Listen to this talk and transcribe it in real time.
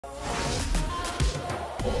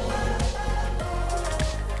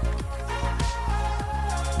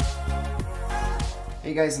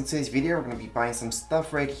Hey guys, in today's video we're going to be buying some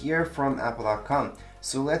stuff right here from apple.com.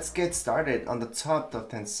 So let's get started. On the top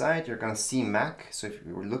left hand side you're going to see Mac. So if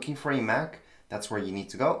you were looking for a Mac, that's where you need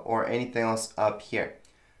to go, or anything else up here.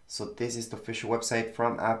 So this is the official website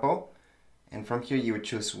from Apple, and from here you would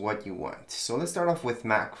choose what you want. So let's start off with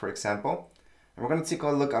Mac, for example, and we're going to take a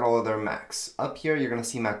look at all of their Macs. Up here you're going to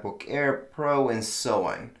see MacBook Air, Pro, and so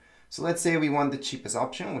on. So let's say we want the cheapest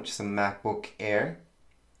option, which is a MacBook Air.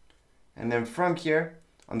 And then from here,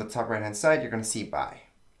 on the top right hand side, you're going to see buy.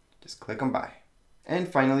 Just click on buy. And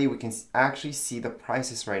finally, we can actually see the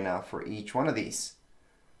prices right now for each one of these.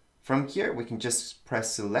 From here, we can just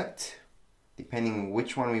press select, depending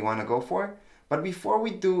which one we want to go for. But before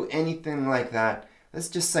we do anything like that, let's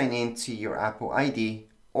just sign in to your Apple ID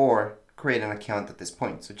or create an account at this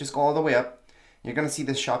point. So just go all the way up. You're going to see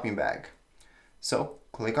this shopping bag. So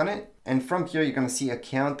click on it. And from here, you're going to see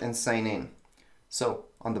account and sign in. So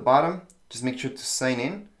on the bottom, just make sure to sign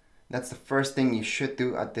in. That's the first thing you should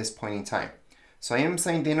do at this point in time. So I am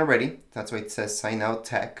signed in already. That's why it says sign out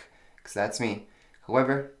tech, because that's me.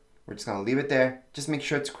 However, we're just going to leave it there. Just make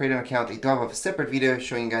sure to create an account. I do have a separate video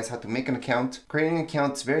showing you guys how to make an account. Creating an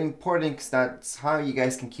account is very important because that's how you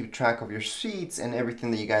guys can keep track of your receipts and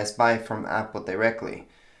everything that you guys buy from Apple directly.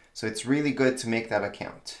 So it's really good to make that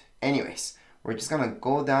account. Anyways, we're just going to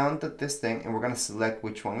go down to this thing and we're going to select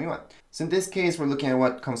which one we want. So in this case, we're looking at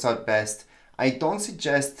what comes out best. I don't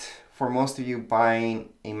suggest for most of you buying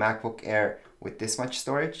a MacBook Air with this much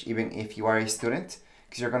storage, even if you are a student,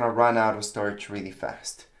 because you're going to run out of storage really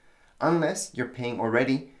fast. Unless you're paying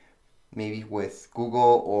already, maybe with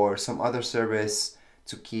Google or some other service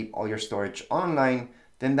to keep all your storage online,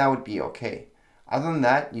 then that would be okay. Other than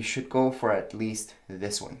that, you should go for at least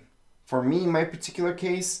this one. For me, in my particular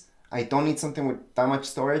case, I don't need something with that much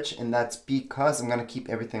storage, and that's because I'm going to keep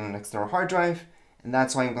everything on an external hard drive, and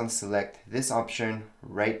that's why I'm going to select this option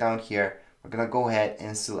right down here. We're going to go ahead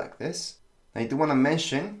and select this. Now, I do want to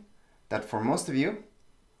mention that for most of you,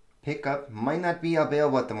 pickup might not be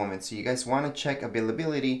available at the moment, so you guys want to check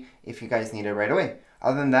availability if you guys need it right away.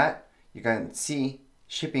 Other than that, you can see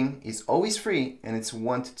shipping is always free, and it's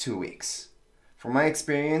 1 to 2 weeks. From my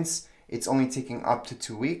experience, it's only taking up to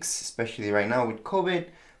 2 weeks, especially right now with COVID.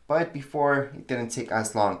 But before, it didn't take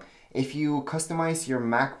as long. If you customize your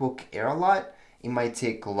MacBook Air a lot, it might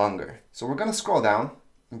take longer. So we're gonna scroll down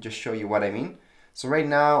and just show you what I mean. So right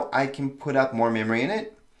now, I can put up more memory in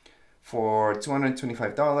it. For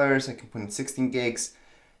 $225, I can put in 16 gigs.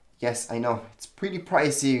 Yes, I know, it's pretty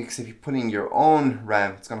pricey because if you put in your own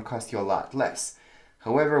RAM, it's gonna cost you a lot less.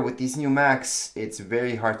 However, with these new Macs, it's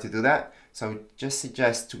very hard to do that. So I would just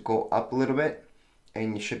suggest to go up a little bit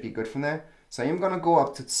and you should be good from there. So I am going to go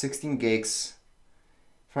up to 16 gigs.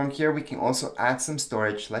 From here, we can also add some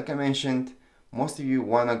storage. Like I mentioned, most of you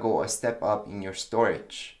want to go a step up in your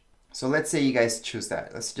storage. So let's say you guys choose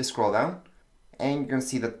that. Let's just scroll down and you're going to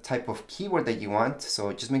see the type of keyword that you want.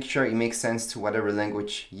 So just make sure it makes sense to whatever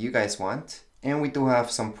language you guys want. And we do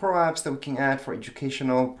have some pro apps that we can add for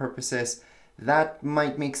educational purposes. That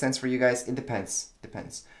might make sense for you guys. It depends.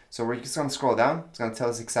 So we're just going to scroll down. It's going to tell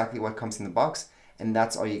us exactly what comes in the box. And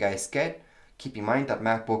that's all you guys get. Keep in mind that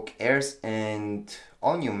MacBook Airs and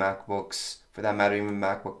all new MacBooks, for that matter, even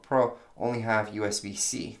MacBook Pro, only have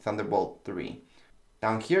USB-C, Thunderbolt 3.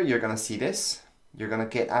 Down here, you're going to see this. You're going to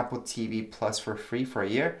get Apple TV Plus for free for a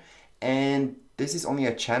year. And this is only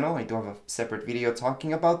a channel. I do have a separate video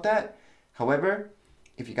talking about that. However,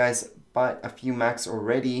 if you guys bought a few Macs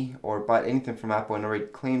already or bought anything from Apple and already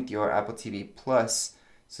claimed your Apple TV Plus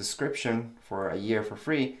subscription for a year for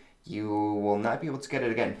free, you will not be able to get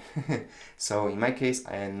it again. So in my case,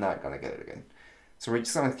 I am not gonna get it again. So we're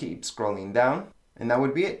just gonna keep scrolling down, and that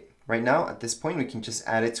would be it. Right now, at this point, we can just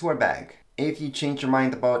add it to our bag. If you change your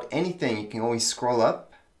mind about anything, you can always scroll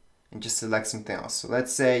up and just select something else. So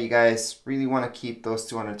let's say you guys really want to keep those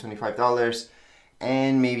 $225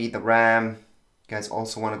 and maybe the RAM. You guys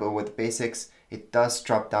also want to go with the basics. It does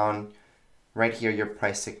drop down right here your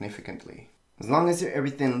price significantly. As long as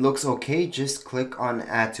everything looks okay, just click on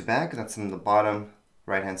add to bag. That's on the bottom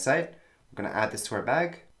right hand side. We're going to add this to our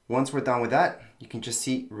bag. Once we're done with that, you can just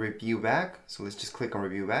see review bag. So let's just click on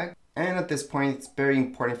review bag. And at this point, it's very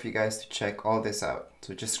important for you guys to check all this out.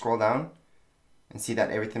 So just scroll down and see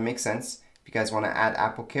that everything makes sense. If you guys want to add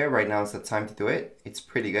Apple Care, right now is the time to do it. It's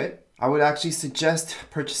pretty good. I would actually suggest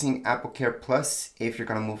purchasing Apple Care Plus if you're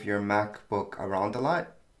going to move your MacBook around a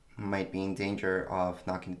lot. Might be in danger of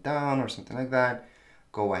knocking it down or something like that.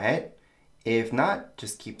 Go ahead. If not,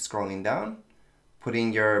 just keep scrolling down. Put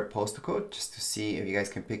in your postal code just to see if you guys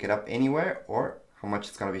can pick it up anywhere or how much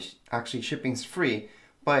it's going to be. Actually, shipping is free,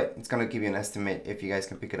 but it's gonna give you an estimate if you guys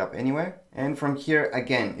can pick it up anywhere. And from here,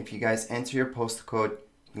 again, if you guys enter your postal code,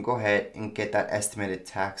 you can go ahead and get that estimated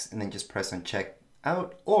tax and then just press on check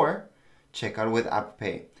out or check out with Apple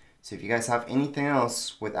Pay. So if you guys have anything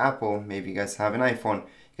else with Apple, maybe you guys have an iPhone,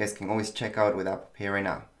 you guys can always check out with Apple Pay right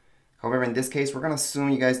now. However, in this case, we're gonna assume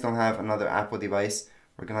you guys don't have another Apple device.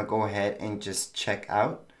 We're gonna go ahead and just check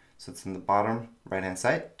out. So it's in the bottom right hand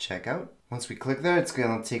side, check out. Once we click there, it's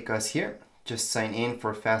gonna take us here. Just sign in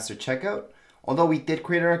for faster checkout. Although we did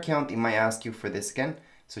create our account, it might ask you for this again.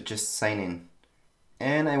 So just sign in.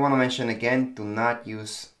 And I wanna mention again, do not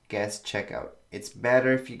use guest checkout. It's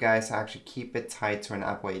better if you guys actually keep it tied to an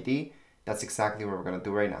Apple ID. That's exactly what we're gonna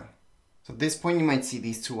do right now. So at this point, you might see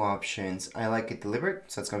these two options. I like it delivered,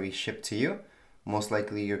 so it's gonna be shipped to you. Most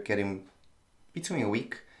likely you're getting between a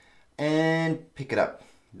week. And pick it up.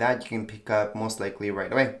 That you can pick up most likely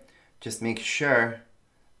right away. Just make sure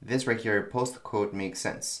this right here, your postal code makes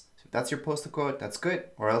sense. So if that's your postal code, that's good.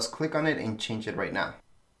 Or else click on it and change it right now.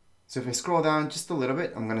 So if I scroll down just a little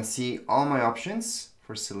bit, I'm gonna see all my options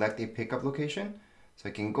for select a pickup location. So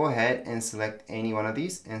I can go ahead and select any one of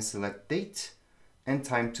these and select date and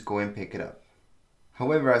time to go and pick it up.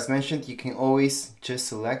 However, as mentioned, you can always just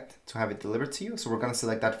select to have it delivered to you. So we're gonna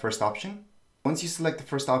select that first option. Once you select the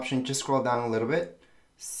first option, just scroll down a little bit,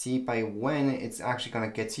 see by when it's actually gonna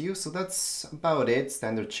get to you. So that's about it,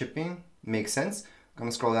 standard shipping, makes sense. I'm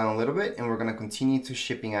gonna scroll down a little bit and we're gonna continue to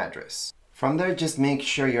shipping address. From there, just make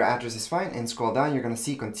sure your address is fine and scroll down, you're gonna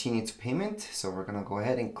see continue to payment. So we're gonna go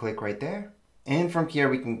ahead and click right there. And from here,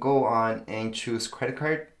 we can go on and choose credit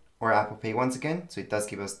card or Apple Pay once again. So it does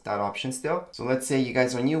give us that option still. So let's say you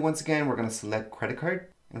guys are new once again, we're gonna select credit card.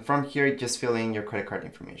 And from here, just fill in your credit card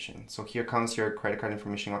information. So here comes your credit card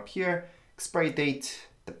information up here, expiry date,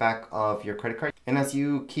 the back of your credit card. And as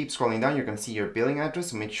you keep scrolling down, you're gonna see your billing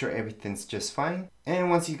address, so make sure everything's just fine. And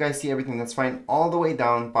once you guys see everything that's fine, all the way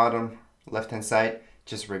down, bottom, left-hand side,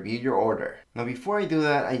 just review your order. Now, before I do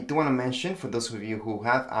that, I do wanna mention for those of you who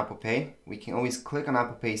have Apple Pay, we can always click on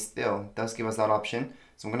Apple Pay still. It does give us that option.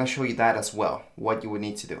 So I'm gonna show you that as well, what you would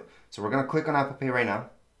need to do. So we're gonna click on Apple Pay right now.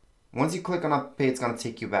 Once you click on Apple Pay, it's gonna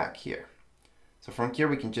take you back here. So from here,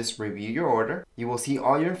 we can just review your order. You will see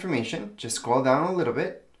all your information. Just scroll down a little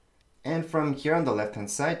bit. And from here on the left-hand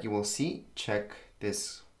side, you will see, check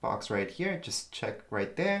this box right here. Just check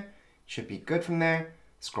right there. Should be good from there.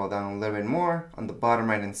 Scroll down a little bit more. On the bottom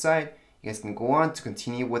right-hand side, you guys can go on to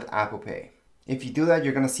continue with Apple Pay. If you do that,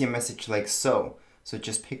 you're gonna see a message like so. So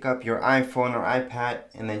just pick up your iPhone or iPad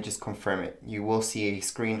and then just confirm it. You will see a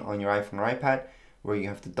screen on your iPhone or iPad where you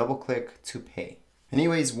have to double click to pay.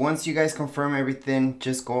 Anyways, once you guys confirm everything,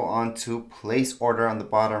 just go on to place order on the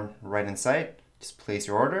bottom right hand side. Just place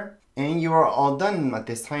your order and you are all done at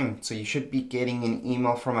this time. So you should be getting an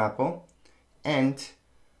email from Apple. And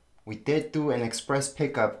we did do an express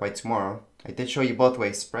pickup by tomorrow. I did show you both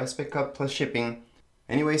ways, express pickup plus shipping.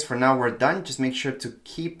 Anyways, for now we're done. Just make sure to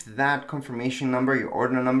keep that confirmation number, your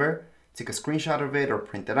order number. Take a screenshot of it or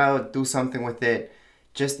print it out, do something with it,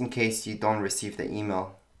 just in case you don't receive the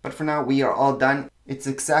email. But for now, we are all done. It's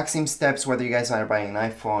the exact same steps whether you guys are buying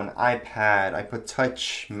an iPhone, iPad, iPod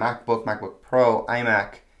Touch, MacBook, MacBook Pro,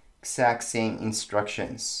 iMac, exact same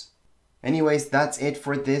instructions. Anyways, that's it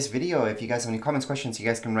for this video. If you guys have any comments, questions, you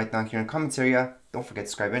guys can write down here in the comments area. Don't forget to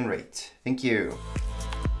subscribe and rate. Thank you.